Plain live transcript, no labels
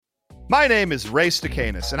My name is Ray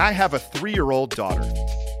Stacanis, and I have a 3-year-old daughter.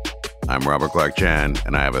 I'm Robert Clark Chan,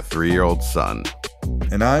 and I have a 3-year-old son.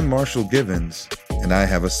 And I'm Marshall Givens, and I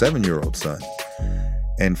have a 7-year-old son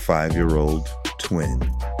and 5-year-old twin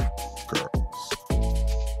girls.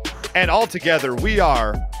 And all together, we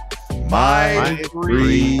are My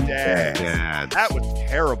Three Dads. That was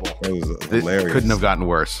terrible. That was hilarious. It couldn't have gotten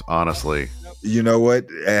worse, honestly. You know what?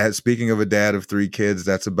 Speaking of a dad of 3 kids,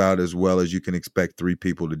 that's about as well as you can expect 3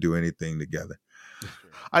 people to do anything together.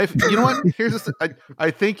 You know what? Here's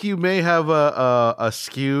I think you may have a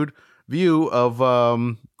skewed view of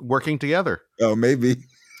working together. Oh, maybe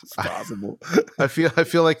it's possible. I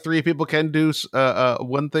feel like 3 people can do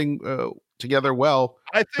one thing together well.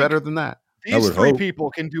 I think better than that. These 3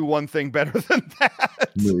 people can do one thing better than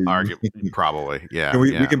that. Arguably, probably, yeah.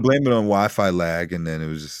 We can blame it on Wi-Fi lag, and then it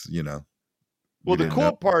was just, you know. Well, the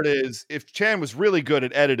cool part is, if Chan was really good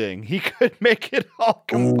at editing, he could make it all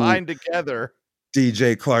combined together.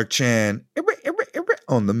 DJ Clark Chan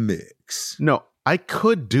on the mix. No, I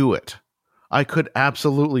could do it. I could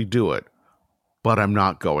absolutely do it, but I'm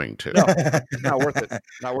not going to. No, not worth it.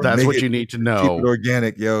 Not worth That's it. what you need to know. Keep it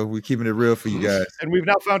organic, yo. We're keeping it real for you guys. And we've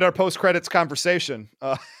now found our post-credits conversation.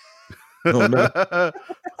 Oh, no.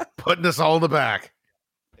 Putting us all in the back.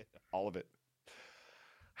 All of it.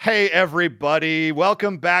 Hey, everybody.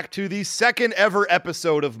 Welcome back to the second ever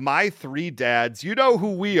episode of My 3 Dads. You know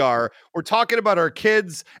who we are. We're talking about our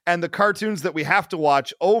kids and the cartoons that we have to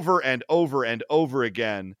watch over and over and over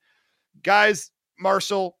again. Guys,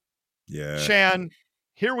 Marshall, Chan,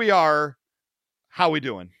 here we are. How we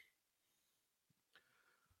doing?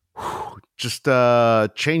 Just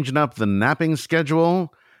changing up the napping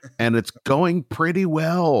schedule, and it's going pretty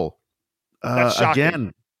well. That's shocking.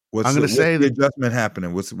 Again. What's the adjustment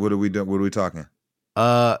happening? What are we doing? What are we talking?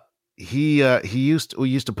 We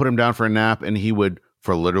used to put him down for a nap, and he would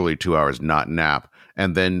for literally 2 hours not nap,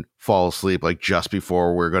 and then fall asleep like just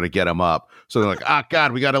before we're going to get him up. So they're like, "Oh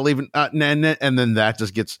God, we got to leave," and then that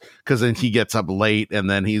just gets, because then he gets up late, and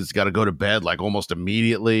then he's got to go to bed like almost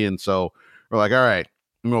immediately, and so we're like, "All right,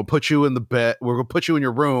 I'm going to put you in the bed. We're going to put you in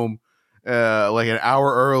your room like an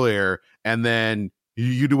hour earlier, and then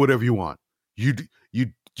you do whatever you want.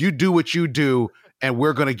 You do what you do, and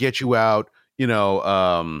we're going to get you out, a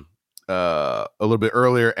little bit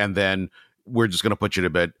earlier, and then we're just going to put you to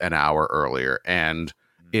bed an hour earlier." And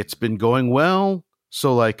it's been going well.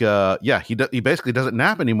 So he basically doesn't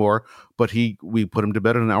nap anymore, but we put him to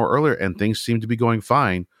bed an hour earlier, and things seem to be going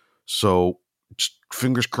fine. So just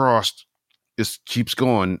fingers crossed, this keeps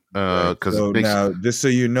going. Now, just so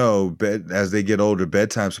you know, as they get older,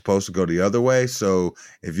 bedtime's supposed to go the other way. So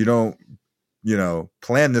if you don't,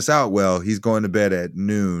 plan this out well, he's going to bed at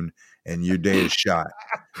noon and your day is shot.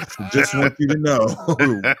 So just want you to know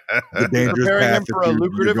the dangerous path for a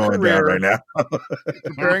lucrative career right now.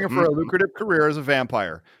 Preparing him for a lucrative career as a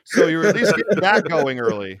vampire. So you're at least getting that going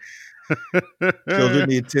early. Children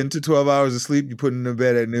need 10 to 12 hours of sleep. You put them to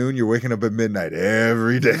bed at noon, you're waking up at midnight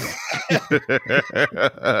every day.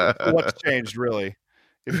 What's changed, really?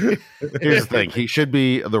 Here's the thing. He should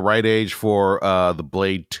be the right age for the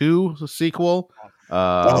Blade 2 sequel.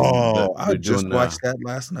 I just watched that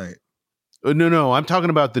last night. No, I'm talking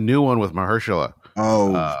about the new one with Mahershala.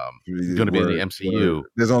 Going to be in the MCU.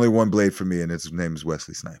 There's only one Blade for me, and his name is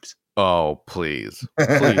Wesley Snipes. Oh, please.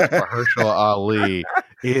 Mahershala Ali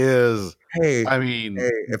is... If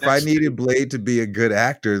I needed Blade to be a good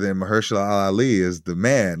actor, then Mahershala Ali is the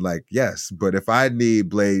man. Like, yes. But if I need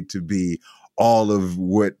Blade to be all of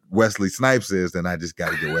what Wesley Snipes is, then I just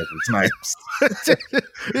got to get Wesley Snipes.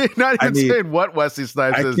 You're not even saying what Wesley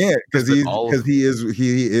Snipes is. I can't, because he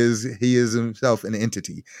is himself an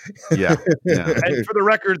entity. Yeah. And for the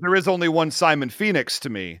record, there is only one Simon Phoenix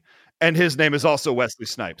to me, and his name is also Wesley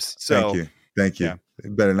Snipes. So thank you. Yeah.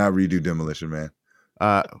 You better not redo Demolition Man.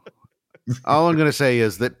 All I'm going to say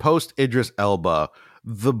is that post Idris Elba,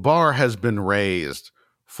 the bar has been raised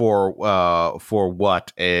for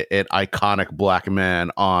what an iconic black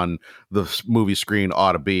man on the movie screen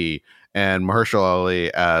ought to be, and Mahershala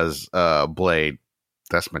Ali as Blade,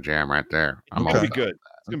 that's my jam right there. It's gonna be good.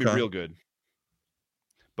 It's gonna be real good.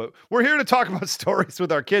 But we're here to talk about stories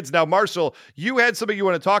with our kids. Now, Marshall, you had something you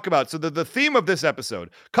want to talk about. So the theme of this episode,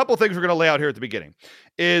 a couple things we're going to lay out here at the beginning,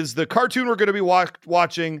 is the cartoon we're going to be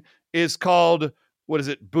watching is called, what is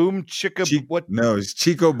it? Boom Chicka. What? No, it's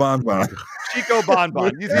Chico Bon Bon. Chico Bon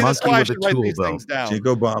Bon. You think that's why I should write these belt. things down.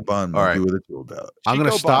 Chico Bon Bon. All right. With a tool belt. I'm going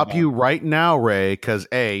to stop you right now, Ray, because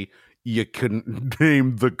A, you couldn't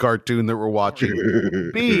name the cartoon that we're watching.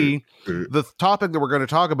 B, the topic that we're going to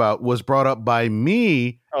talk about was brought up by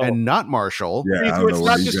me and not Marshall. Yeah, so it's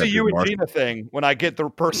not just a you and Gina thing when I get the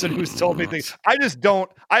person who's told me things. I just don't.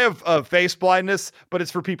 I have face blindness, but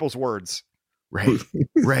it's for people's words.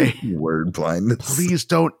 Ray, word blindness. Please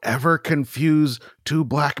don't ever confuse two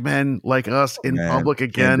black men like us in public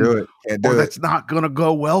again. Can't do it. Can't do it. That's not going to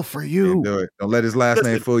go well for you. Can't do it. Don't let his last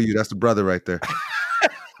name fool you. That's the brother right there.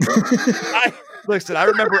 Listen, I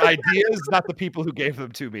remember ideas, not the people who gave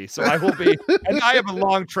them to me. So I will be, and I have a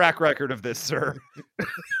long track record of this, sir.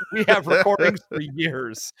 We have recordings for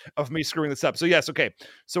years of me screwing this up. So yes, okay.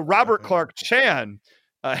 So Robert Clark Chan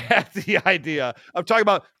had the idea of talking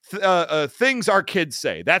about things our kids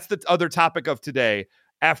say. That's the other topic of today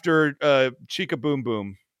after Chica Boom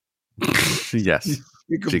Boom. Yes.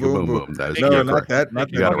 Chica Boom Boom. That is not that.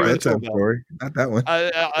 Not that bedtime story. Not that one.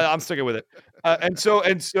 I'm sticking with it. And so,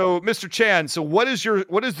 Mr. Chan. So, what is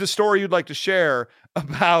the story you'd like to share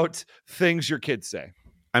about things your kids say?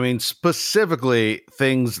 I mean, specifically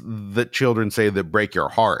things that children say that break your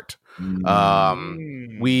heart.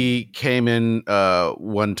 We came in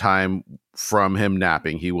one time from him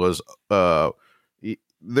napping. He was there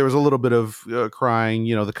was a little bit of crying.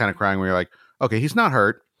 You know, the kind of crying where you're like, okay, he's not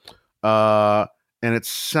hurt. And it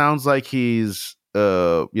sounds like he's,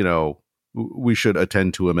 we should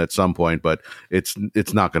attend to him at some point, but it's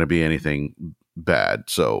not going to be anything bad.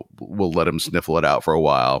 So we'll let him sniffle it out for a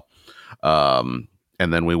while. And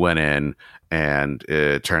then we went in, and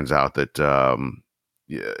it turns out that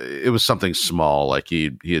it was something small, like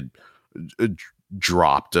he had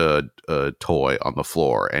dropped a toy on the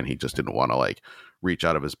floor, and he just didn't want to reach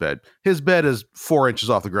out of his bed. His bed is 4 inches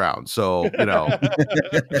off the ground, so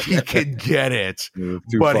he can get it,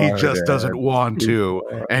 but he just doesn't want to,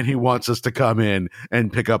 and he wants us to come in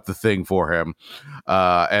and pick up the thing for him.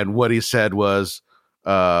 And what he said was,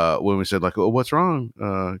 when we said what's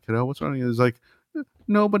wrong, kiddo, what's wrong? He was like,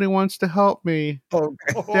 nobody wants to help me.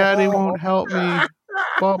 Daddy won't help me.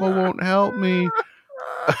 Baba won't help me.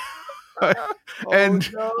 And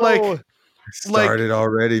started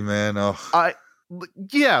already, man.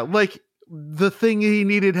 The thing he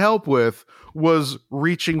needed help with was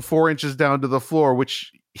reaching 4 inches down to the floor,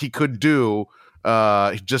 which he could do.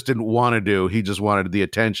 He just didn't want to do. He just wanted the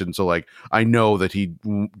attention. So I know that he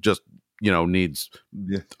just, needs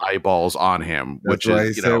eyeballs on him. That's why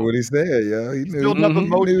he said what he said. Yeah, he knew. Building up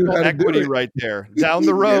emotional equity right there. Down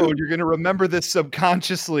the road, you're going to remember this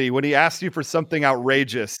subconsciously when he asks you for something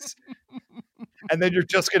outrageous. And then you're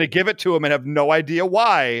just going to give it to him and have no idea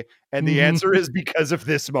why. And the answer is because of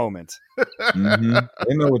this moment. They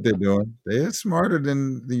know what they're doing. They're smarter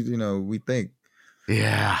than we think.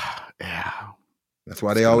 Yeah. That's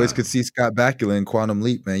why they always could see Scott Bakula in Quantum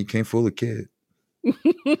Leap, man. You can't fool a kid.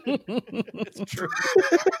 It's true.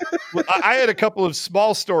 Well, I had a couple of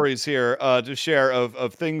small stories here to share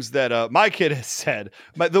of things that my kid has said.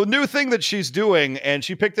 The new thing that she's doing, and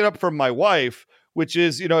she picked it up from my wife, which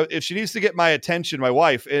is, if she needs to get my attention, my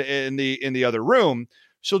wife in the other room,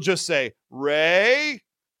 she'll just say, Ray.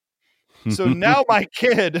 So now my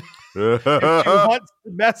kid, if she wants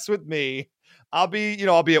to mess with me, I'll be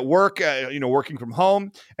at work, working from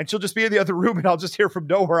home, and she'll just be in the other room, and I'll just hear from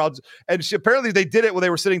nowhere. Apparently they did it when they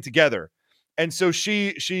were sitting together. And so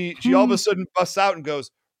she all of a sudden busts out and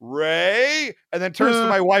goes, Ray, and then turns to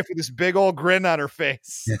my wife with this big old grin on her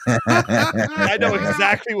face. I know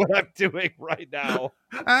exactly what I'm doing right now,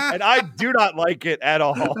 and I do not like it at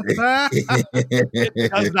all.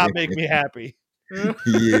 It does not make me happy.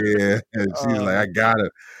 Yeah, she's like, I got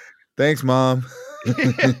it. Thanks, Mom.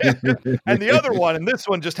 And the other one, and this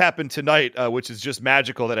one just happened tonight, which is just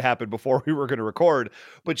magical that it happened before we were going to record.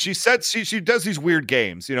 But she said she does these weird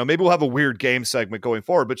games. Maybe we'll have a weird game segment going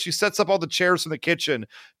forward. But she sets up all the chairs in the kitchen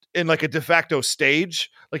in a de facto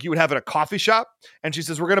stage, like you would have at a coffee shop. And she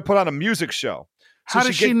says, we're going to put on a music show. So how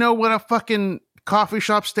does she know what a fucking coffee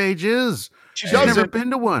shop stage is? She's never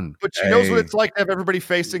been to one. But she knows what it's like to have everybody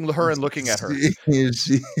facing her and looking at her.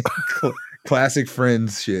 Classic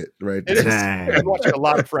Friends shit, right there. I'm watching a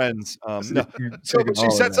lot of Friends. No. So she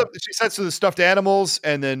sets up the stuffed animals,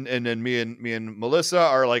 and then me and Melissa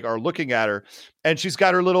are looking at her, and she's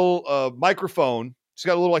got her little microphone. She's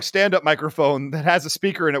got a little stand-up microphone that has a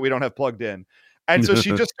speaker in it we don't have plugged in. And so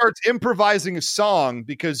she just starts improvising a song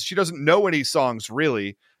because she doesn't know any songs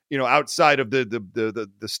really, outside of the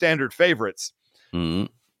standard favorites. Mm-hmm.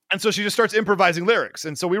 And so she just starts improvising lyrics.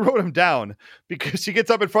 And so we wrote them down because she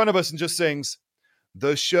gets up in front of us and just sings,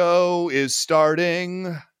 "The show is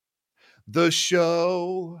starting. The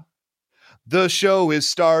show is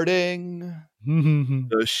starting.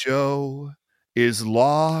 The show is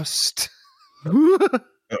lost.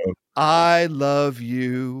 Uh-oh. I love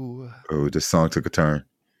you. Oh, this song took a turn.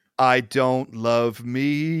 I don't love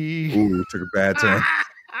me. Ooh, took a bad turn.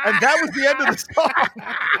 And that was the end of the song.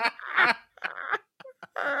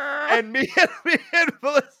 And me and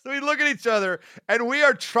Melissa, we look at each other and we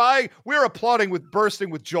are applauding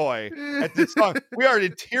bursting with joy at this song. We are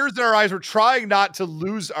in tears in our eyes. We're trying not to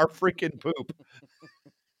lose our freaking poop.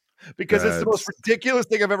 Because it's the most ridiculous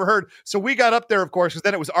thing I've ever heard. So we got up there, of course, because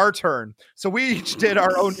then it was our turn. So we each did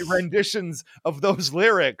our own renditions of those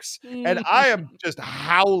lyrics. And I am just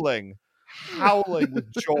howling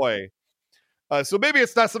with joy. So maybe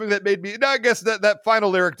it's not something that made me. No, I guess that final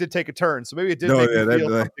lyric did take a turn. So maybe it did. No, make yeah, me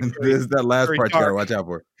feel that last part you gotta watch out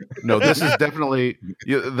for. No, this is definitely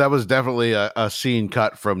that was definitely a scene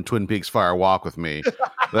cut from Twin Peaks Fire Walk with Me.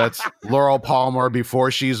 That's Laurel Palmer before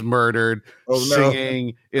she's murdered,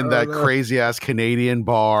 singing in that crazy ass Canadian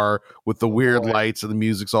bar with the weird lights and the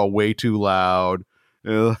music's all way too loud.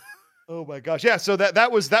 Oh my gosh! Yeah, so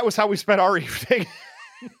that was how we spent our evening.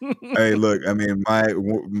 Hey, look, I mean,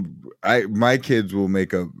 my kids will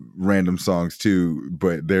make up random songs too,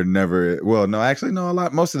 but they're never. Well, no, actually, no.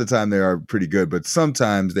 Most of the time they are pretty good, but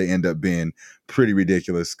sometimes they end up being pretty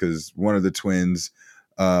ridiculous because one of the twins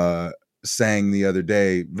sang the other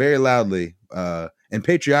day very loudly and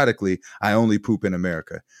patriotically, "I only poop in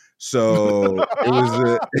America." So it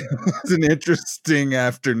was an interesting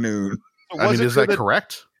afternoon. I mean, is that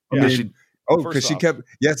correct? Yeah. Because she kept.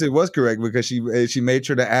 Yes, it was correct because she made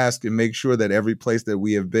sure to ask and make sure that every place that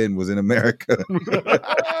we have been was in America.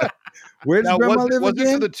 Where does Grandma live was again?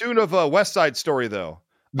 it to the tune of West Side Story though?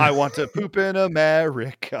 I want to poop in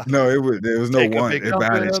America. No, there was no one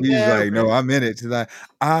about it. She's like, no, I'm in it. She's like,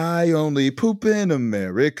 I only poop in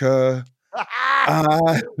America.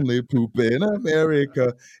 I only poop in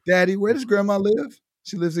America. Daddy, where does Grandma live?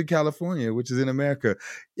 She lives in California, which is in America.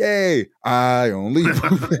 Yay! I only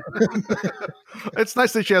poop in America. It's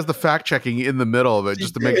nice that she has the fact checking in the middle of it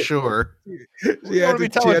just to make sure. She had to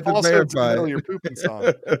verify your pooping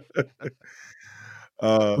song.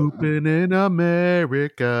 Pooping in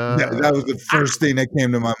America. That was the first thing that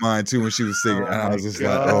came to my mind too when she was singing, and I was just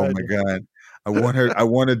like, "Oh my god, I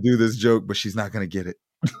want to do this joke, but she's not going to get it."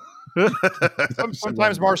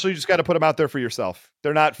 Sometimes, Marshall, you just got to put them out there for yourself.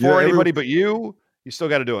 They're not for anybody but you. You still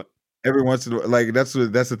got to do it. Every once in a while, like that's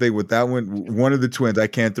the thing with that one. One of the twins, I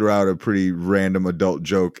can throw out a pretty random adult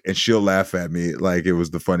joke, and she'll laugh at me like it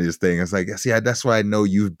was the funniest thing. It's like, see, that's why I know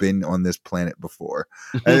you've been on this planet before.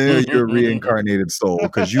 And you're a reincarnated soul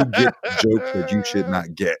because you get jokes that you should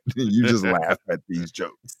not get. You just laugh at these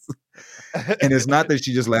jokes. And it's not that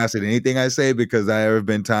she just laughs at anything I say, because there have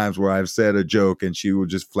been times where I've said a joke and she will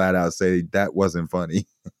just flat out say that wasn't funny.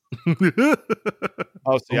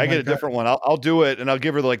 Oh, see, I get a different one. I'll do it, and I'll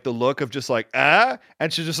give her like the look of just like and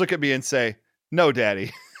she'll just look at me and say, "No,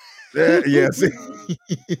 Daddy." Yes.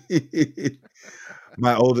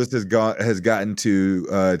 My oldest has gotten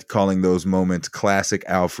to calling those moments classic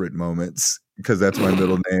Alfred moments because that's my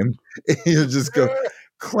middle name. He'll just go,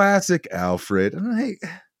 "Classic Alfred." I'm like,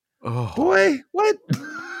 "Oh boy, what?"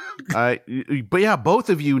 But yeah, both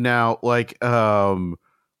of you now, like,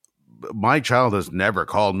 my child has never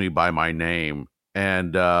called me by my name.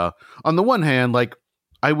 And on the one hand, like,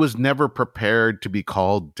 I was never prepared to be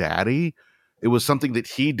called Daddy. It was something that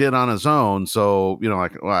he did on his own. So,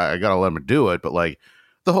 like, well, I got to let him do it. But like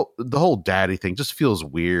the whole daddy thing just feels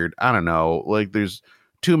weird. I don't know. Like there's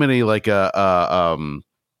too many like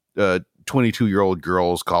 22-year-old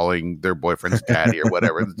girls calling their boyfriends daddy or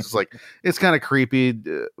whatever. It's just like, it's kind of creepy.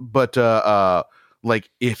 But like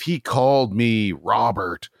if he called me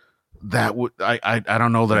Robert, that would I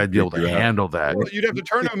don't know that I'd be able to handle that. Well, you'd have to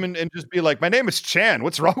turn to him and just be like, "My name is Chan.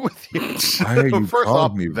 What's wrong with you?" Why are you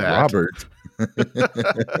calling me Robert?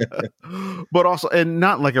 But also, and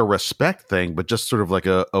not like a respect thing, but just sort of like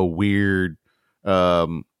a weird.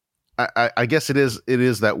 I guess it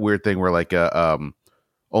is that weird thing where like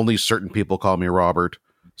only certain people call me Robert.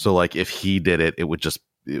 So like if he did it,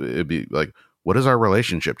 it'd be like, what is our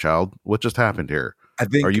relationship, child? What just happened here? I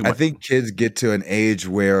think kids get to an age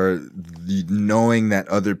where knowing that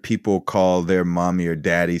other people call their mommy or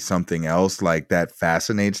daddy something else, like that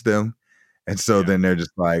fascinates them. And so then they're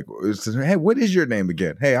just like, "Hey, what is your name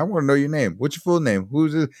again? Hey, I want to know your name. What's your full name?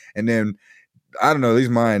 Who's it?" And then I don't know, these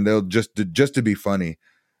mine, they'll just to be funny,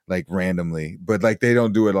 like randomly, but like they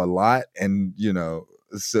don't do it a lot. And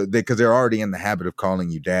so because they're already in the habit of calling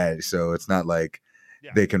you dad. So it's not like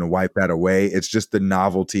they can wipe that away. It's just the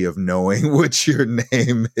novelty of knowing what your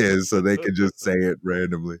name is, so they can just say it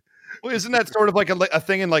randomly. Well, isn't that sort of like a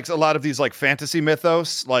thing in like a lot of these like fantasy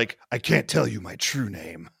mythos? Like, I can't tell you my true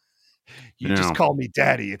name. You just call me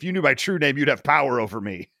daddy. If you knew my true name, you'd have power over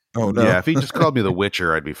me. Oh no! Yeah, if he just called me the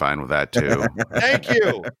Witcher, I'd be fine with that too. Thank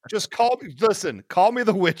you. Just call me. Listen, call me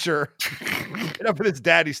the Witcher. Enough of this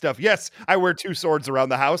daddy stuff. Yes, I wear 2 swords around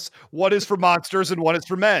the house. One is for monsters and one is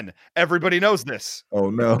for men. Everybody knows this. Oh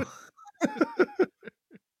no!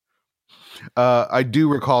 I do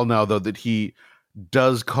recall now though that he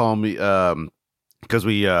does call me because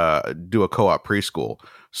we do a co-op preschool.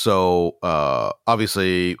 So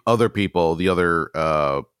obviously other people, the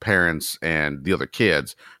other parents and the other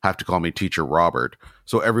kids have to call me Teacher Robert.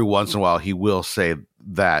 So every once in a while he will say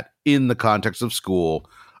that in the context of school.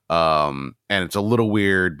 And it's a little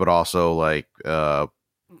weird, but also like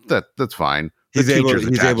that's fine. He's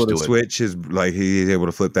able to switch his, like, he's able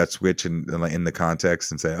to flip that switch and like in the context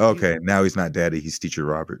and say, okay, now he's not daddy, he's Teacher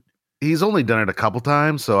Robert. He's only done it a couple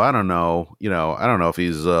times, so I don't know. I don't know if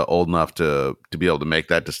he's old enough to be able to make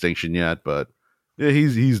that distinction yet, but yeah,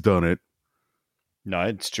 he's done it. No,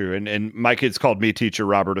 it's true. And my kids called me Teacher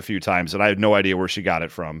Robert a few times, and I had no idea where she got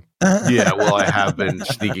it from. Yeah, well, I have been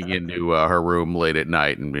sneaking into her room late at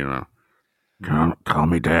night and call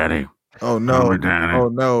me daddy. Oh no! Call me daddy. Oh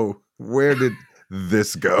no! Where did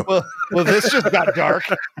this go? Well, this just got dark.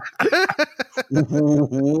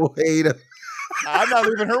 Wait I'm not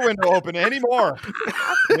leaving her window open anymore.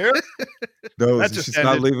 Here? No, she's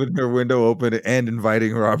not leaving her window open and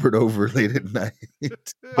inviting Robert over late at night.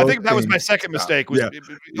 I think that was my second mistake. Chad,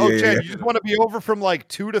 you just want to be over from like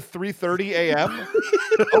 2 to 3:30 a.m.?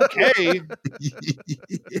 Okay.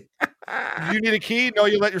 You need a key? No,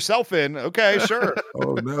 you let yourself in. Okay, sure.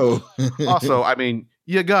 Oh, no. Also, I mean,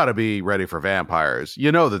 you got to be ready for vampires.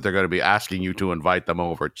 You know that they're going to be asking you to invite them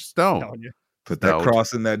over. Just don't. Put that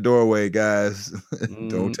cross in that doorway, guys.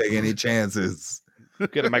 Don't take any chances.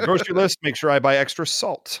 Get on my grocery list. Make sure I buy extra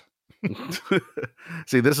salt.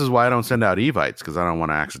 See, this is why I don't send out evites, because I don't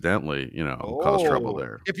want to accidentally, cause trouble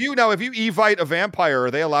there. If you evite a vampire,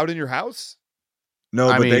 are they allowed in your house? No,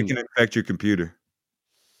 but they can infect your computer.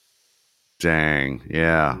 Dang,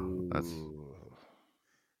 yeah.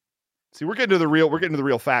 See, we're getting to the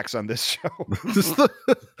real facts on this show. This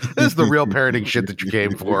is the real parenting shit that you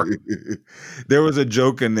came for. There was a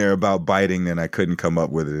joke in there about biting, and I couldn't come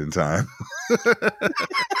up with it in time.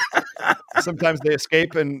 Sometimes they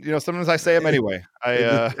escape, and sometimes I say them anyway.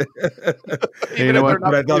 But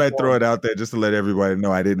I thought I'd throw it out there just to let everybody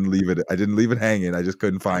know I didn't leave it. I didn't leave it hanging. I just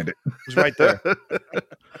couldn't find it. It was right there.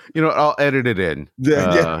 I'll edit it in.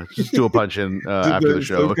 Just do a punch in after the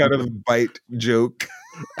show. Some kind of bite joke.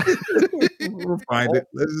 We'll find it.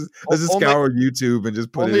 Let's just scour YouTube and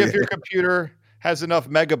just put it in. Only if your computer has enough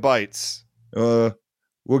megabytes.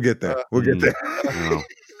 We'll get there. We'll get there.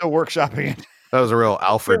 Still workshopping it. That was a real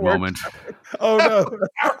Alfred moment. Oh no.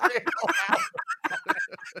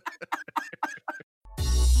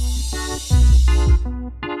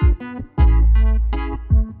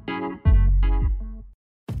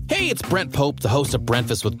 Hey, it's Brent Pope, the host of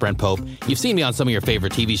Breakfast with Brent Pope. You've seen me on some of your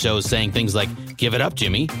favorite TV shows saying things like, "Give it up,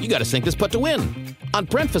 Jimmy. You got to sink this putt to win." On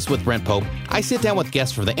Breakfast with Brent Pope, I sit down with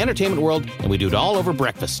guests from the entertainment world, and we do it all over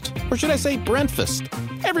breakfast. Or should I say breakfast?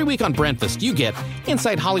 Every week on Breakfast, you get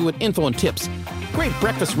inside Hollywood info and tips, great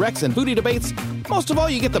breakfast recs and foodie debates. Most of all,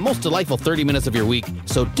 you get the most delightful 30 minutes of your week.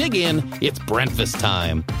 So dig in. It's breakfast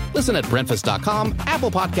time. Listen at breakfast.com,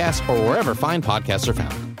 Apple Podcasts, or wherever fine podcasts are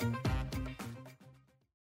found.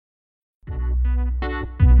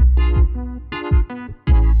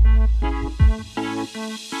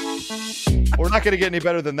 We're not going to get any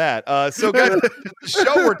better than that. So, guys, the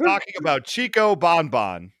show we're talking about Chico Bon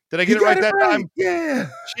Bon. Did I get it right that time? Yeah.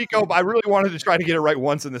 Chico, I really wanted to try to get it right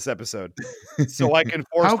once in this episode, so I can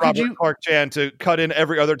force Robert Clark Chan to cut in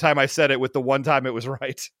every other time I said it with the one time it was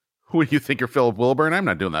right. Who do you think you're, Philip Wilburn? I'm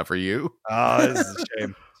not doing that for you. This is a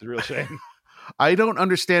shame. It's a real shame. I don't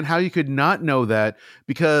understand how you could not know that,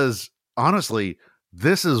 because honestly,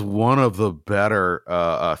 this is one of the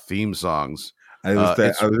better theme songs. I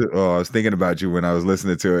was thinking about you when I was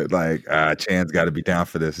listening to it. Like, Chan's got to be down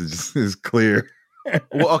for this. It's clear.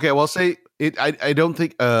 Well, okay. Well, say it. I don't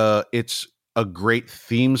think it's a great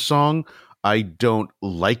theme song. I don't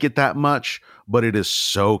like it that much, but it is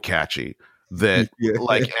so catchy that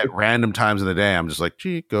like at random times in the day, I'm just like,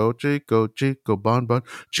 Chico, Chico, Chico, Bon Bon,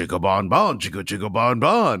 Chico, Bon Bon, Chico, Chico, Bon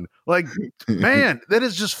Bon. Like, man, that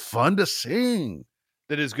is just fun to sing.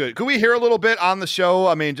 That is good. Could we hear a little bit on the show?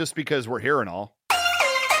 I mean, just because we're here and all.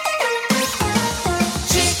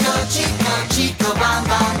 Chico, Chico, Chico, Bon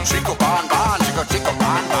Bon. Chico, Bon Bon, Chico, Chico,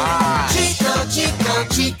 Bon Bon. Chico, Chico,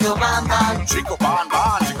 Chico, Bon Bon. Chico, Bon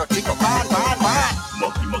Bon, Chico, Chico, Bon Bon.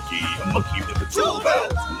 Monkey, monkey, a monkey with the tool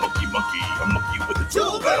belt. Monkey, monkey, a monkey with the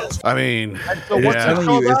tool belt. I mean, So what's yeah. that telling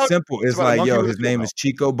show you, about? it's simple. It's about a like, monkey yo, with a his tool name belt. is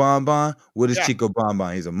Chico Bonbon. What is Yeah. Chico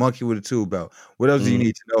Bonbon? He's a monkey with a tool belt. What else do you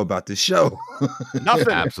need to know about this show? Nothing.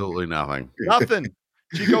 Absolutely nothing. Nothing.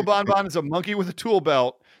 Chico Bonbon is a monkey with a tool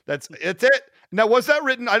belt. It's it. Now, was that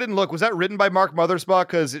written? I didn't look. Was that written by Mark Mothersbaugh?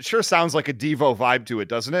 Because it sure sounds like a Devo vibe to it,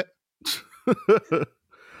 doesn't it?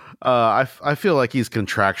 I feel like he's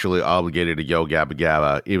contractually obligated to Yo Gabba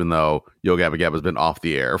Gabba, even though Yo Gabba Gabba has been off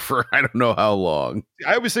the air for I don't know how long.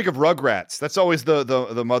 I always think of Rugrats. That's always the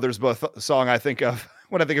Mothersbaugh song I think of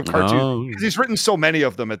when I think of cartoons. Because he's written so many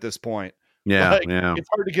of them at this point. Yeah, Like, yeah. It's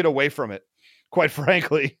hard to get away from it, quite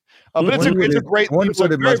frankly. But it's a great. I wonder theme song.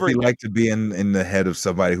 what it Very, must very be good. like to be in the head of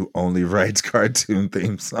somebody who only writes cartoon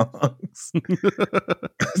theme songs.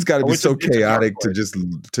 It's got to be it's a- so it's a dark chaotic place.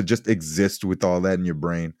 to just exist with all that in your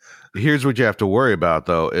brain. Here's what you have to worry about,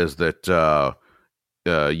 though, is that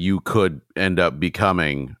you could end up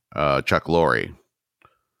becoming Chuck Lorre,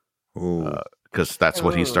 Ooh. because that's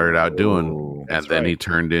what he started out doing, Oh, and that's then right. he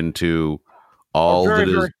turned into all very, that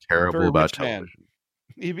is very- terrible very about rich man. television.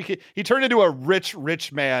 He turned into a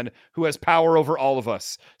rich man who has power over all of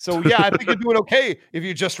us. So yeah, I think you're doing okay if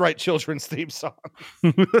you just write children's theme songs.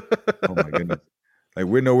 Oh my goodness. Like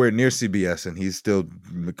we're nowhere near CBS and he's still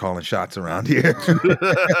calling shots around here.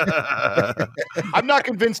 I'm not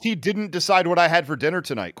convinced he didn't decide what I had for dinner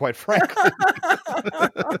tonight, quite frankly.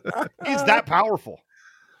 He's that powerful.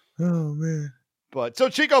 Oh man. But so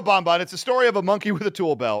Chico Bonbon, it's a story of a monkey with a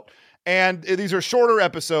tool belt. And these are shorter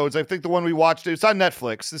episodes. I think the one we watched, it's on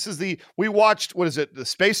Netflix. We watched, what is it? The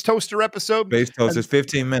Space Toaster episode? Space Toast is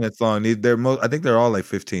 15 minutes long. I think they're all like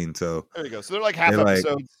 15. So There you go. So they're like half They're like-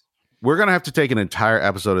 episodes. We're gonna have to take an entire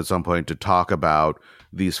episode at some point to talk about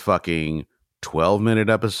these fucking 12-minute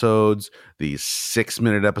episodes, these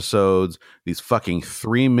 6-minute episodes, these fucking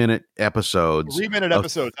 3-minute episodes. 3-minute of-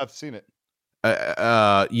 episodes. I've seen it.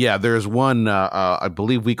 Yeah, there's one. I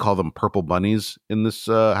believe we call them purple bunnies in this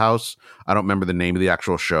house. I don't remember the name of the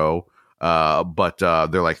actual show, but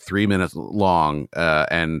they're like 3 minutes long,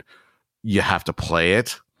 and you have to play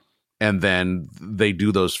it, and then they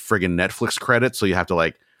do those friggin' Netflix credits, so you have to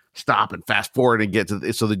like stop and fast forward and get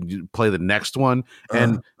to so that you play the next one.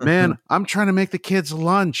 And man, I'm trying to make the kids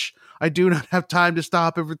lunch. I do not have time to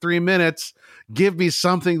stop every 3 minutes. Give me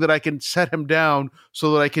something that I can set him down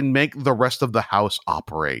so that I can make the rest of the house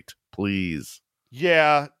operate, please.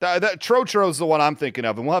 Yeah, that Trotro is the one I'm thinking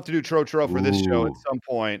of, and we'll have to do Trotro for this show at Ooh. some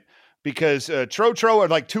point because Trotro are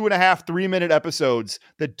like 2.5, 3-minute episodes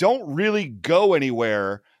that don't really go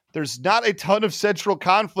anywhere. There's not a ton of central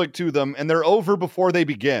conflict to them, and they're over before they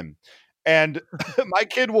begin. And my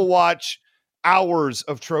kid will watch hours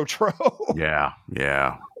of Trotro,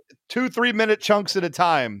 Yeah. 2-3 minute chunks at a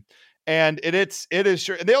time. And it is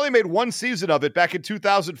sure. And they only made one season of it back in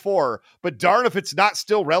 2004, but darn if it's not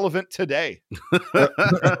still relevant today.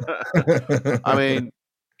 I mean,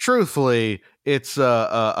 truthfully, it's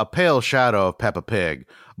a pale shadow of Peppa Pig,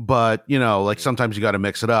 but you know, like sometimes you got to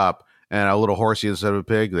mix it up, and a little horsey instead of a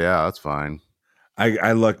pig. Yeah, that's fine.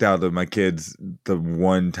 I lucked out that my kids, the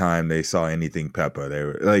one time they saw anything Peppa, they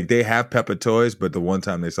were like, they have Peppa toys, but the one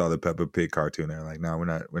time they saw the Peppa Pig cartoon, they're like, no, we're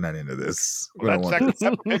not into this. We don't want this.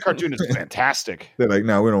 That Peppa Pig cartoon is fantastic. They're like,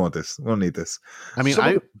 no, we don't want this. We don't need this. I mean, Some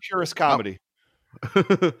of the purest comedy.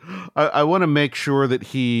 I want to make sure that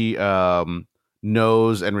he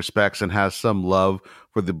knows and respects and has some love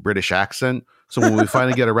for the British accent. So when we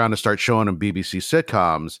finally get around to start showing him BBC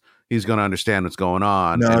sitcoms, he's going to understand what's going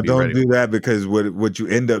on. No, and be don't ready. do that because what you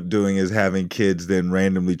end up doing is having kids then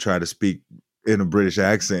randomly try to speak in a British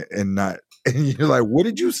accent and you're like, what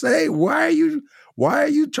did you say? Why are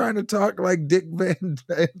you trying to talk like Dick Van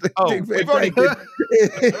we've already- Dyke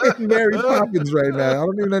and Mary Poppins right now? I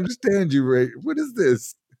don't even understand you, Ray. What is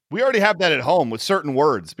this? We already have that at home with certain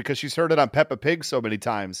words because she's heard it on Peppa Pig so many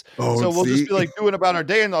times. Oh, So we'll see? just be like doing about our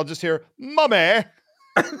day and I'll just hear, Mummy.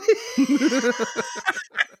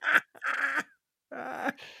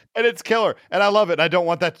 And it's killer. And I love it. I don't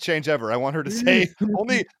want that to change ever. I want her to say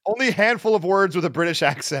only a handful of words with a British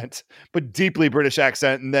accent, but deeply British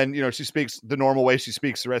accent. And then, she speaks the normal way she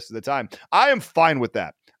speaks the rest of the time. I am fine with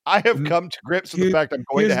that. I have come to grips with the fact I'm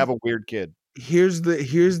going to have a weird kid. Here's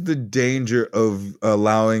the danger of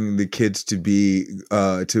allowing the kids to be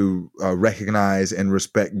to recognize and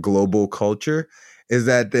respect global culture is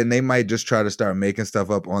that then they might just try to start making stuff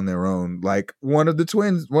up on their own. Like one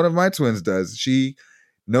of my twins does. She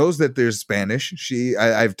knows that there's Spanish.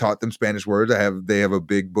 I've taught them Spanish words. They have a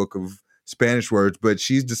big book of Spanish words, but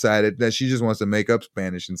she's decided that she just wants to make up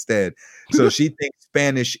Spanish instead. So she thinks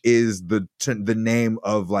Spanish is the name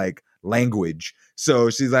of like language. So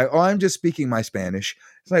she's like, "Oh, I'm just speaking my Spanish."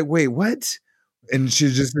 It's like, wait, what? And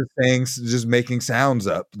she's just making sounds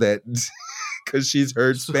up that because she's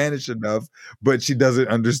heard Spanish enough, but she doesn't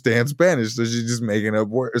understand Spanish, so she's just making up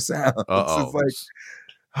sounds. It's like,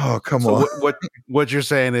 oh, come on. What you're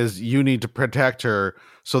saying is you need to protect her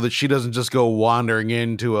so that she doesn't just go wandering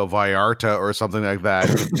into a Vallarta or something like that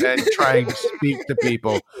and trying to speak to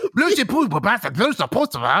people.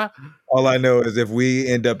 All I know is if we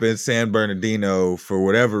end up in San Bernardino for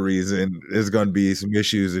whatever reason, there's going to be some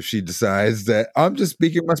issues if she decides that I'm just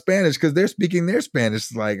speaking my Spanish because they're speaking their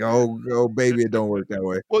Spanish. It's like, oh, baby, it don't work that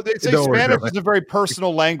way. Well, they say Spanish is a very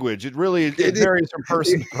personal language. It varies from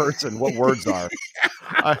person to person what words are.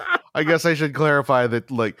 I guess I should clarify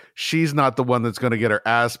that, like, she's not the one that's going to get her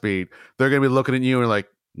ass beat. They're going to be looking at you and like,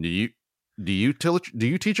 do you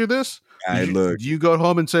teach her this? Do you go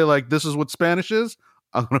home and say, like, this is what Spanish is?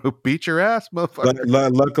 I'm going to beat your ass, motherfucker.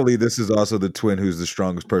 Luckily, this is also the twin who's the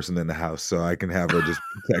strongest person in the house, so I can have her just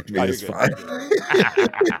protect me. It's fine.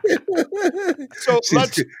 So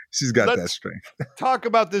she's got that strength. Talk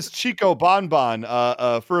about this Chico Bonbon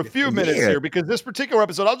for a few minutes here, because this particular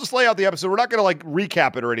episode, I'll just lay out the episode. We're not going to like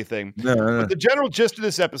recap it or anything. No. But the general gist of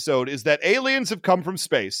this episode is that aliens have come from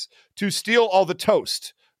space to steal all the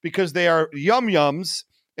toast because they are yum-yums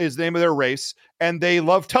is the name of their race, and they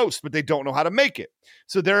love toast, but they don't know how to make it.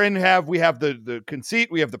 So therein we have the conceit,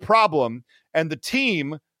 we have the problem, and the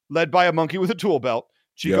team led by a monkey with a tool belt,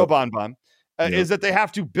 Chico Bonbon, is that they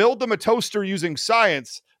have to build them a toaster using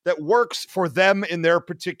science that works for them in their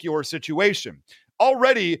particular situation.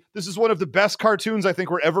 Already, this is one of the best cartoons I think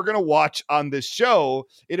we're ever going to watch on this show.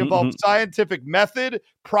 It involves scientific method,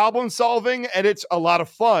 problem solving, and it's a lot of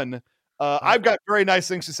fun. I've got very nice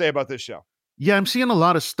things to say about this show. Yeah, I'm seeing a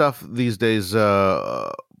lot of stuff these days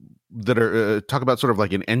that are talk about sort of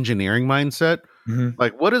like an engineering mindset.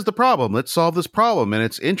 Like, what is the problem? Let's solve this problem. And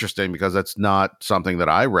it's interesting because that's not something that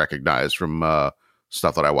I recognize from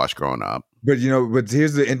stuff that I watched growing up. But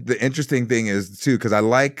here's the interesting thing is too, because I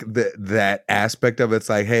like that aspect of it. It's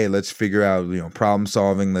like, hey, let's figure out problem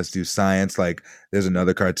solving. Let's do science. Like, there's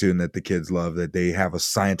another cartoon that the kids love that they have a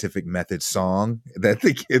scientific method song that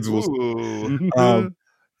the kids will.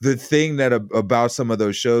 The thing that about some of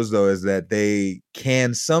those shows, though, is that they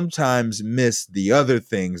can sometimes miss the other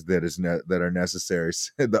things that are necessary.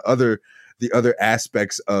 the other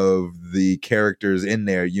aspects of the characters in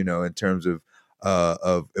there, in terms of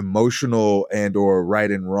emotional and or right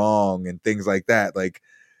and wrong and things like that. Like,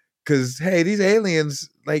 because hey, these aliens,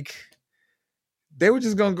 like, they were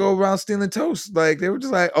just gonna go around stealing toast. Like, they were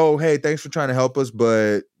just like, oh, hey, thanks for trying to help us,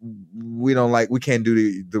 but we can't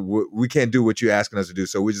do we can't do what you're asking us to do,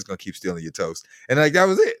 so we're just gonna keep stealing your toast. And like, that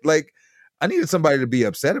was it. Like, I needed somebody to be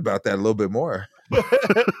upset about that a little bit more.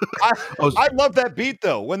 I love that beat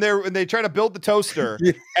though, when they try to build the toaster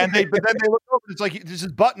but then they look over, it's like this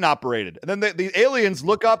is button operated, and then the aliens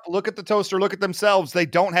look up, look at the toaster, look at themselves. They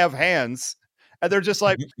don't have hands. And they're just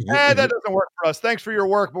like, that doesn't work for us. Thanks for your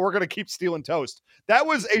work, but we're going to keep stealing toast. That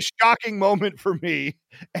was a shocking moment for me,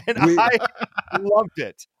 and I loved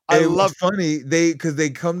it. It was funny. Because they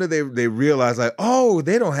come to they realize like, oh,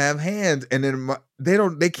 they don't have hands, and then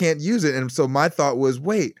they can't use it. And so my thought was,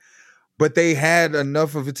 wait, but they had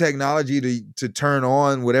enough of a technology to turn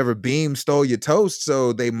on whatever beam stole your toast,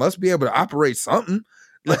 so they must be able to operate something.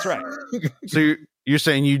 That's right. So you're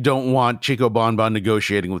saying you don't want Chico Bonbon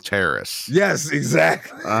negotiating with terrorists? Yes,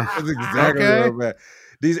 exactly. That's exactly what I'm at.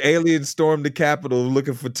 These aliens stormed the Capitol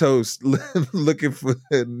looking for toast, looking for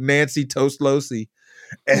Nancy Toast Losi,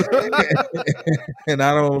 and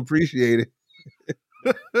I don't appreciate it.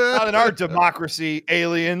 Not in our democracy,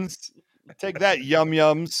 aliens. Take that,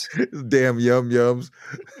 yum-yums. Damn yum-yums.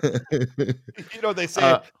 They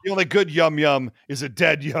say the only good yum-yum is a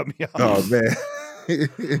dead yum-yum. Oh, man.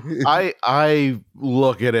 I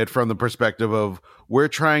look at it from the perspective of we're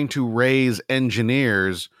trying to raise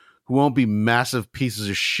engineers who won't be massive pieces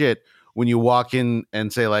of shit when you walk in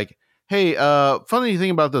and say like, hey, funny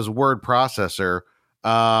thing about this word processor,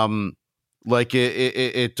 like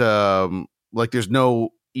it like there's no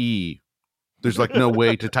E. There's like no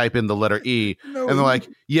way to type in the letter E. No. And they're like,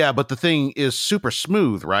 yeah, but the thing is super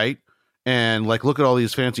smooth, right? And like, look at all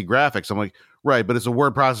these fancy graphics. I'm like, right, but it's a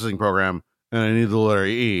word processing program. And I need the letter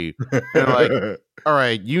E. And like, all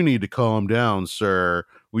right, you need to calm down, sir.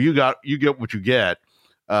 Well, you get what you get.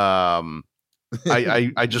 I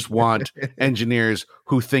just want engineers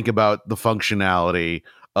who think about the functionality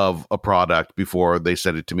of a product before they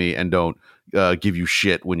send it to me and don't give you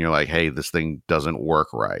shit when you're like, hey, this thing doesn't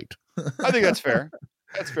work right. I think that's fair.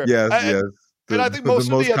 That's fair. Yes, yes. And I think most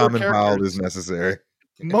of the common other vowel is necessary.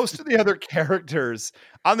 most of the other characters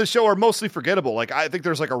on the show are mostly forgettable. Like I think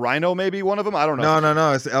there's like a rhino, maybe one of them. I don't know.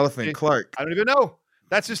 No. It's the elephant Clark. I don't even know.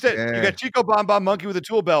 That's just it. Yeah. You got Chico Bon Bon, Monkey with a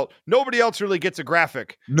Tool Belt. Nobody else really gets a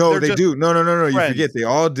graphic. No, They're they just do. No. You friends. forget they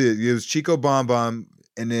all did. It was Chico Bon Bon,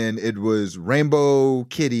 and then it was Rainbow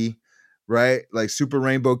Kitty, right? Like Super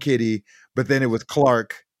Rainbow Kitty. But then it was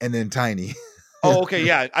Clark, and then Tiny. Oh, okay,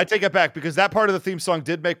 yeah. I take it back because that part of the theme song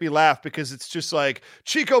did make me laugh because it's just like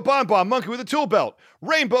Chico Bon Bon, Monkey with a Tool Belt,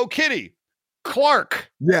 Rainbow Kitty, Clark.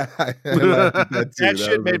 Yeah, I laughed at that too. That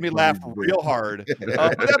shit made me laugh real hard.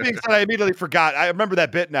 But that being said, I immediately forgot. I remember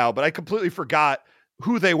that bit now, but I completely forgot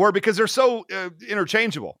who they were because they're so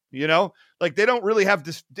interchangeable, you know? Like they don't really have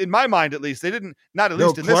this, in my mind at least, they didn't, not at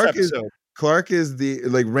least in Clark this episode. Clark is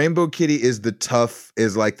like Rainbow Kitty is the tough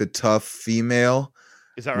female.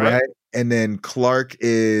 Is that right? And then Clark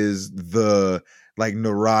is the like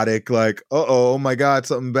neurotic, like, oh my God,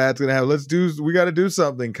 something bad's gonna happen. We gotta do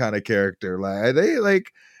something kind of character. Like they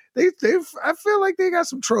I feel like they got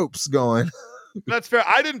some tropes going. That's fair.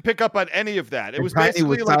 I didn't pick up on any of that. It was Tiny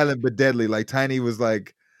basically was like, silent but deadly. Like Tiny was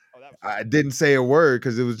like, I didn't say a word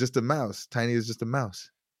because it was just a mouse. Tiny is just a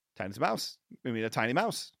mouse. Tiny's a mouse. I mean, a tiny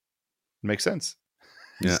mouse. Makes sense.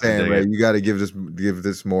 Yeah, saying, Ray, you got to give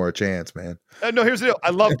this more a chance, man. No, here's the deal.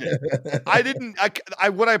 I loved it.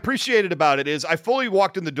 What I appreciated about it is I fully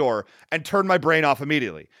walked in the door and turned my brain off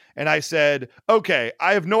immediately. And I said, okay,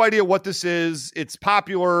 I have no idea what this is. It's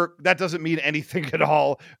popular. That doesn't mean anything at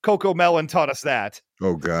all. Coco Melon taught us that.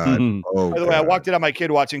 Oh God. Oh, by the way, I walked in on my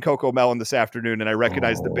kid watching Coco Melon this afternoon and I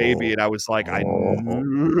recognized the baby and I was like, I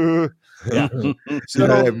know. Yeah. So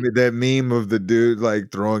that meme of the dude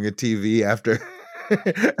like throwing a TV after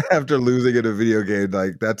losing in a video game,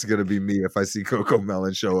 like that's gonna be me if I see Coco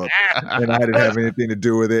Melon show up and I didn't have anything to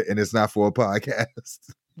do with it and it's not for a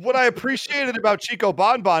podcast. What I appreciated about Chico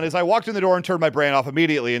Bon Bon is I walked in the door and turned my brain off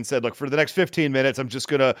immediately and said, look, for the next 15 minutes, I'm just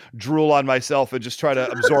gonna drool on myself and just try to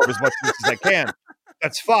absorb as much as I can.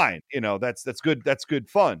 That's fine. You know, that's good. That's good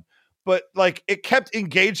fun. But like it kept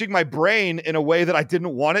engaging my brain in a way that I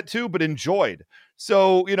didn't want it to, but enjoyed.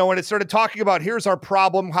 So, you know, when it started talking about here's our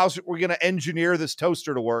problem, how's we're going to engineer this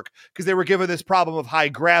toaster to work, because they were given this problem of high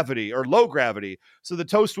gravity or low gravity. So the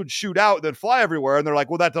toast would shoot out and then fly everywhere. And they're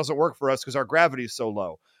like, well, that doesn't work for us because our gravity is so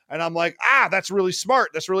low. And I'm like, that's really smart.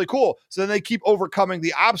 That's really cool. So then they keep overcoming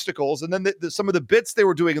the obstacles. And then some of the bits they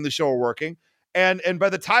were doing in the show are working. And by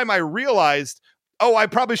the time I realized, I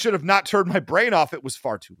probably should have not turned my brain off, it was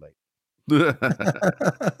far too late.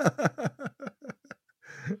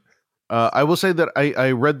 I will say that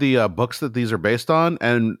I read the books that these are based on,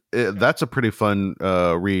 and that's a pretty fun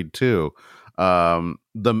read too.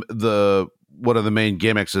 The one of the main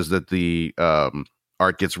gimmicks is that the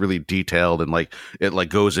art gets really detailed and like it like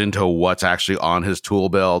goes into what's actually on his tool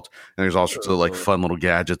belt, and there's all sorts of like fun little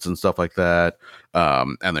gadgets and stuff like that.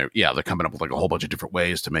 And they're coming up with like a whole bunch of different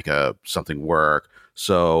ways to make something work.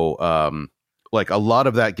 So like a lot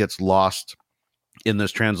of that gets lost in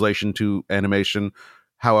this translation to animation.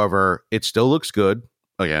 However, it still looks good.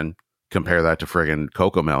 Again, compare that to friggin'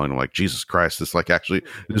 Coco Melon. Like, Jesus Christ, this like actually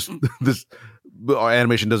this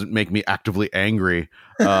animation doesn't make me actively angry.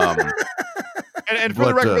 And for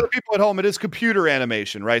the record, for the people at home, it is computer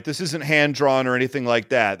animation, right? This isn't hand drawn or anything like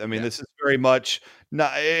that. I mean, this is very much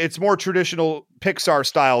it's more traditional Pixar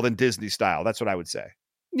style than Disney style. That's what I would say.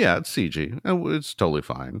 Yeah, it's CG. It's totally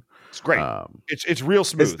fine. It's great. It's real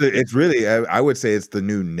smooth. It's really, I would say it's the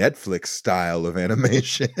new Netflix style of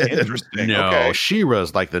animation. Interesting. No, okay.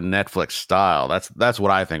 She-Ra's like the Netflix style. That's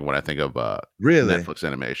what I think when I think of really Netflix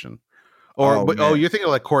animation. Or you're thinking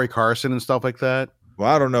of like Corey Carson and stuff like that? Well,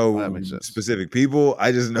 I don't know specific people.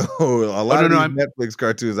 I just know a lot of these Netflix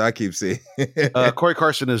cartoons I keep seeing. Corey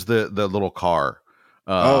Carson is the little car.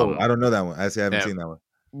 I don't know that one. I haven't seen that one.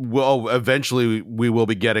 Well, eventually we will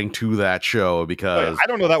be getting to that show because I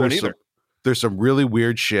don't know that one either. There's some really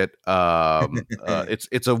weird shit.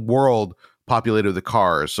 It's a world populated with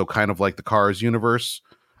cars, so kind of like the Cars universe.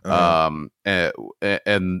 And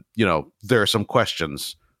you know, there are some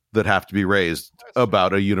questions that have to be raised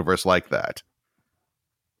about a universe like that.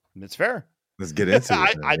 It's fair. Let's get into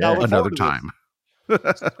it. I know another time.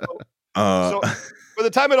 So by the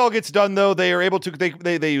time it all gets done, though, they are able to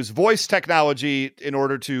they use voice technology in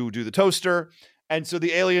order to do the toaster, and so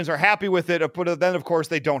the aliens are happy with it. But then, of course,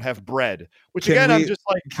 they don't have bread, which I'm just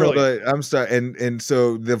like, brilliant. I'm sorry, and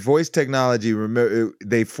so the voice technology. Remember,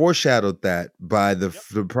 they foreshadowed that by the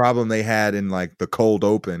problem they had in like the cold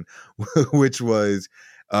open, which was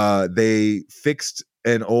they fixed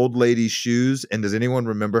an old lady's shoes. And does anyone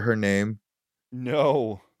remember her name?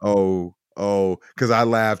 No. Oh, oh, because I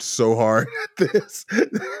laughed so hard at this.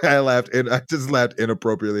 I just laughed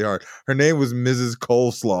inappropriately hard. Her name was Mrs.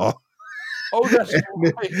 Coleslaw. Oh, that's and,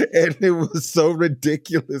 right. and it was so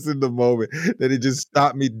ridiculous in the moment that it just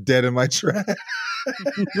stopped me dead in my tracks.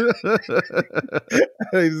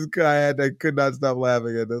 I could not stop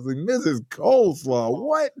laughing at this. Like, Mrs. Coleslaw,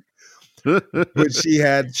 what? But she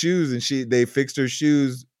had shoes, and they fixed her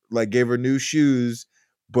shoes, like gave her new shoes,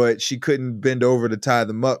 but she couldn't bend over to tie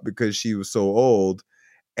them up because she was so old.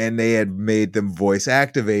 And they had made them voice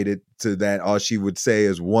activated so that all she would say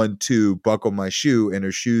is 1, 2, buckle my shoe, and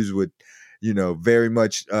her shoes would, very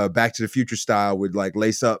much Back to the Future style, would like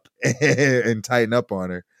lace up and tighten up on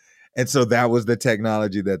her. And so that was the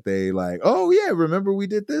technology that they like, oh yeah, remember we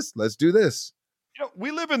did this? Let's do this.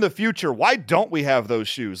 We live in the future. Why don't we have those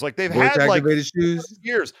shoes? Like they've Voice had like shoes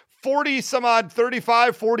years, 40 some odd,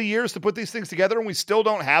 35, 40 years to put these things together, and we still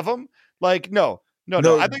don't have them. Like, no.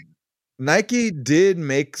 I think Nike did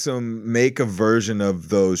make a version of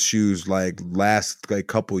those shoes like last like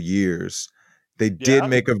couple years. They did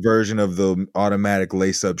make a version of the automatic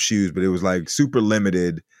lace up shoes, but it was like super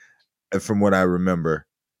limited from what I remember.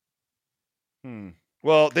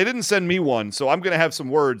 Well, they didn't send me one, so I'm going to have some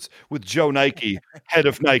words with Joe Nike, head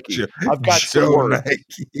of Nike. I've got some words.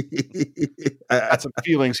 Got some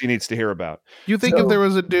feelings he needs to hear about. You think if there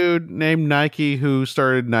was a dude named Nike who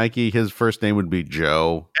started Nike, his first name would be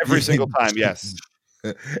Joe? Every single time, yes.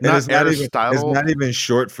 It's not even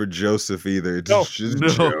short for Joseph either. It's just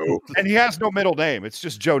Joe. And he has no middle name. It's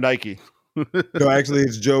just Joe Nike. No, actually,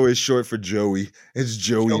 it's Joe is short for Joey. It's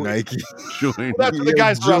Joey Nike. Well, that's what the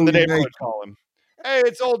guys around the neighborhood call him. Hey,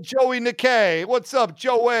 it's old Joey Nikkei. What's up,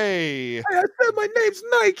 Joey? Hey, I said my name's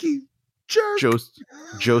Nike. Jerk.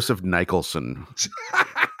 Joseph Nicholson.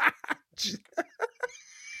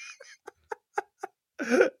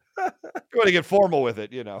 Going to get formal with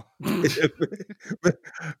it,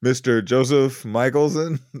 Mr. Joseph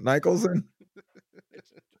Nicholson.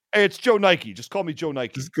 Hey, it's Joe Nike. Just call me Joe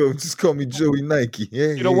Nike. Just call me Joey Nike.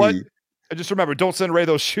 Hey. You know what? And just remember, don't send Ray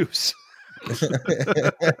those shoes.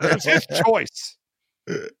 It's his choice.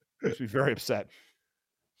 Makes me very upset.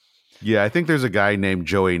 Yeah, I think there's a guy named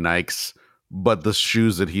Joey Nikes, but the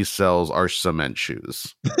shoes that he sells are cement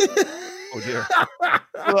shoes. Oh dear.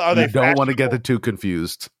 Well, you don't want to get the two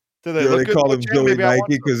confused. Do they call him Joey Nike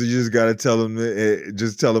because you just got to tell him,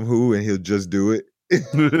 just tell him who, and he'll just do it.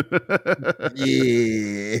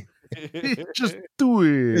 Yeah. Just do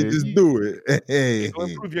it. Just do it. Hey. It'll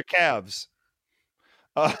improve your calves.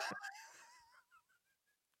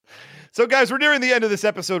 So, guys, we're nearing the end of this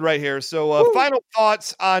episode right here. So, final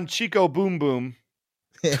thoughts on Chico Boom Boom.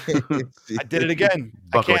 I did it again.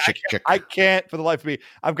 I can't for the life of me.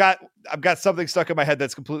 I've got something stuck in my head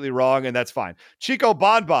that's completely wrong, and that's fine. Chico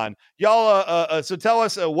Bon Bon, y'all. So tell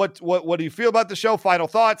us what do you feel about the show? Final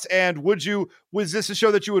thoughts, and was this a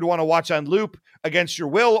show that you would want to watch on loop against your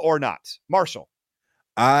will or not? Marshall.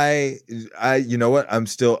 You know what? I'm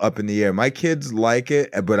still up in the air. My kids like it,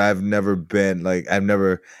 but I've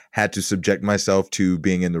never had to subject myself to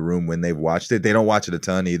being in the room when they've watched it. They don't watch it a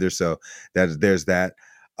ton either, so there's that.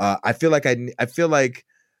 I feel like I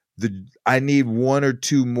need 1 or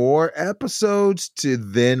 2 more episodes to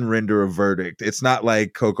then render a verdict. It's not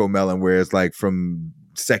like Coco Melon where it's like from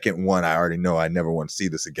second one I already know I never want to see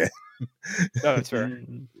this again. No, that's fair.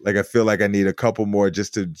 Like I feel like I need a couple more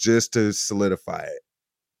just to solidify it.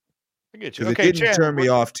 I get you. Okay, it didn't turn me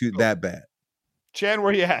off that bad. Chan,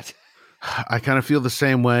 where you at? I kind of feel the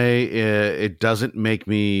same way. It doesn't make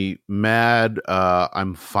me mad.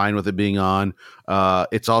 I'm fine with it being on.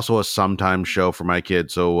 It's also a sometime show for my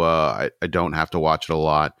kids, so I don't have to watch it a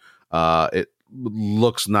lot. It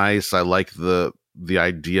looks nice. I like the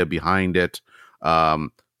idea behind it.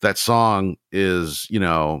 That song is,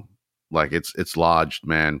 like it's lodged,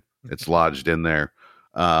 man. It's lodged in there.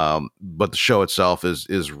 But the show itself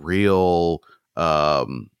is real.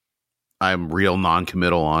 I'm real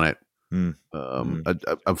non-committal on it.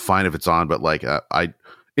 I'm fine if it's on, but like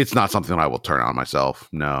it's not something that I will turn on myself.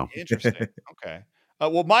 No. Interesting. Okay.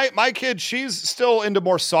 Well, my kid, she's still into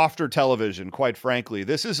more softer television. Quite frankly,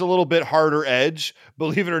 this is a little bit harder edge,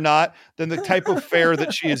 believe it or not, than the type of fare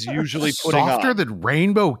that she is usually putting softer on. Than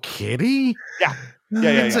Rainbow Kitty. Yeah.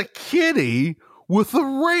 It's a kitty with a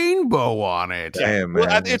rainbow on it. Damn, well,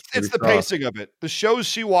 man, it's the pacing of it. The shows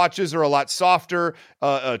she watches are a lot softer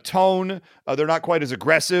tone. They're not quite as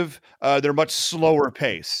aggressive. They're much slower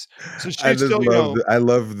pace. So she's I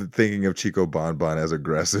love thinking of Chico Bon Bon as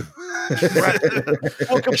aggressive.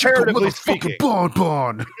 Well, comparatively speaking. Bon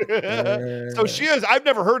Bon. So she is. I've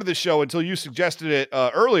never heard of the show until you suggested it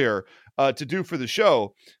earlier to do for the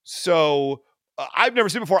show. So I've never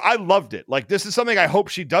seen before. I loved it. Like, this is something I hope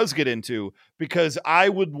she does get into, because I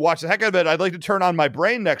would watch the heck out of it. I'd like to turn on my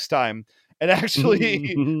brain next time and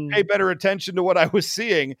actually pay better attention to what I was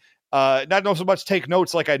seeing. Not so much take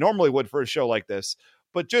notes like I normally would for a show like this,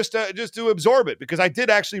 but just to absorb it, because I did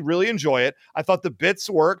actually really enjoy it. I thought the bits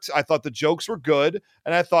worked. I thought the jokes were good,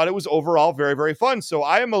 and I thought it was overall very, very fun. So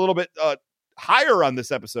I am a little bit higher on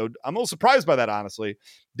this episode. I'm a little surprised by that, honestly,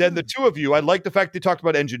 than the two of you. I like the fact they talked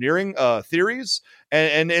about engineering theories,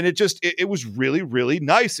 and it was really, really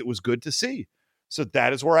nice. It was good to see. So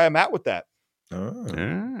that is where I am at with that. Oh,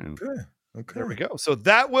 Yeah. okay. There we go. So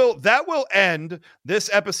that will end this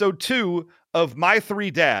episode 2 of My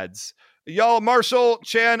Three Dads. Y'all, Marshall,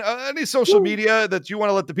 Chan, any social media that you want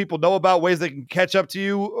to let the people know about, ways they can catch up to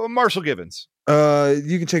you? Marshall Givens.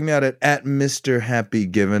 You can check me out at Mr. Happy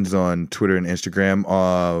Givens on Twitter and Instagram.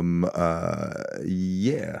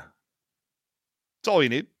 Yeah. That's all you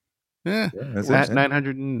need. Yeah. That's At it.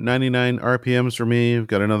 999 RPMs for me. We've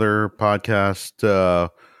got another podcast,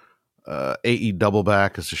 AE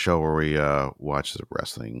Doubleback is a show where we watch the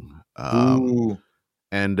wrestling. Ooh.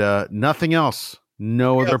 And nothing else.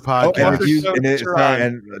 No other Oh, podcast.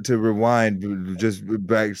 and to rewind, just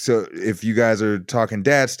back. So if you guys are talking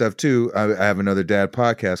dad stuff too, I have another dad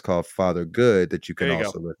podcast called Father Good that you can There you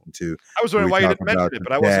also listen to. I was wondering why you didn't mention it,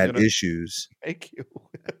 but I wasn't dad going to. issues. Thank you.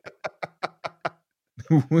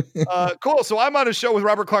 Cool. So I'm on a show with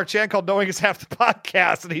Robert Clark Chan called Knowing Is Half the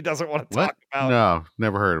Podcast, and he doesn't want to talk about. No,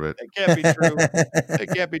 never heard of it. It can't be true. It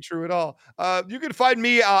can't be true at all. You can find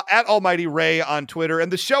me at Almighty Ray on Twitter,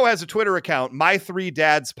 and the show has a Twitter account, My Three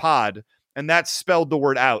Dads Pod, and that's spelled the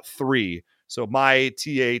word out 3. So my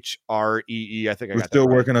THREE. I think I We're got still that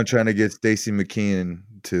right. working on trying to get Stacey McKeon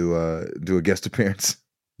to do a guest appearance.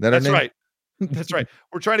 That's right. That's right.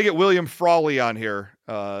 We're trying to get William Frawley on here.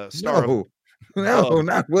 Star of No,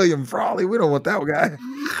 not William Frawley. We don't want that guy.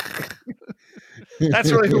 That's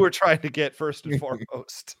really who we're trying to get first and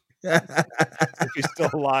foremost. If he's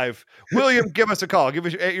still alive. William, give us a call. Give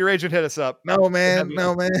us your agent, hit us up. No, man.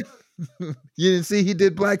 You didn't see he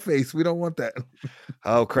did blackface. We don't want that.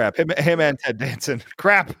 Oh crap. Him and Ted Danson.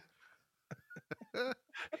 Crap.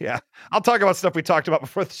 Yeah. I'll talk about stuff we talked about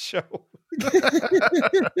before the show.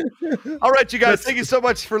 All right, you guys. Thank you so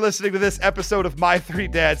much for listening to this episode of My Three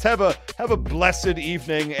Dads. Have a blessed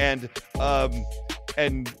evening, and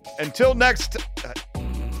until next.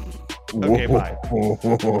 Okay, bye.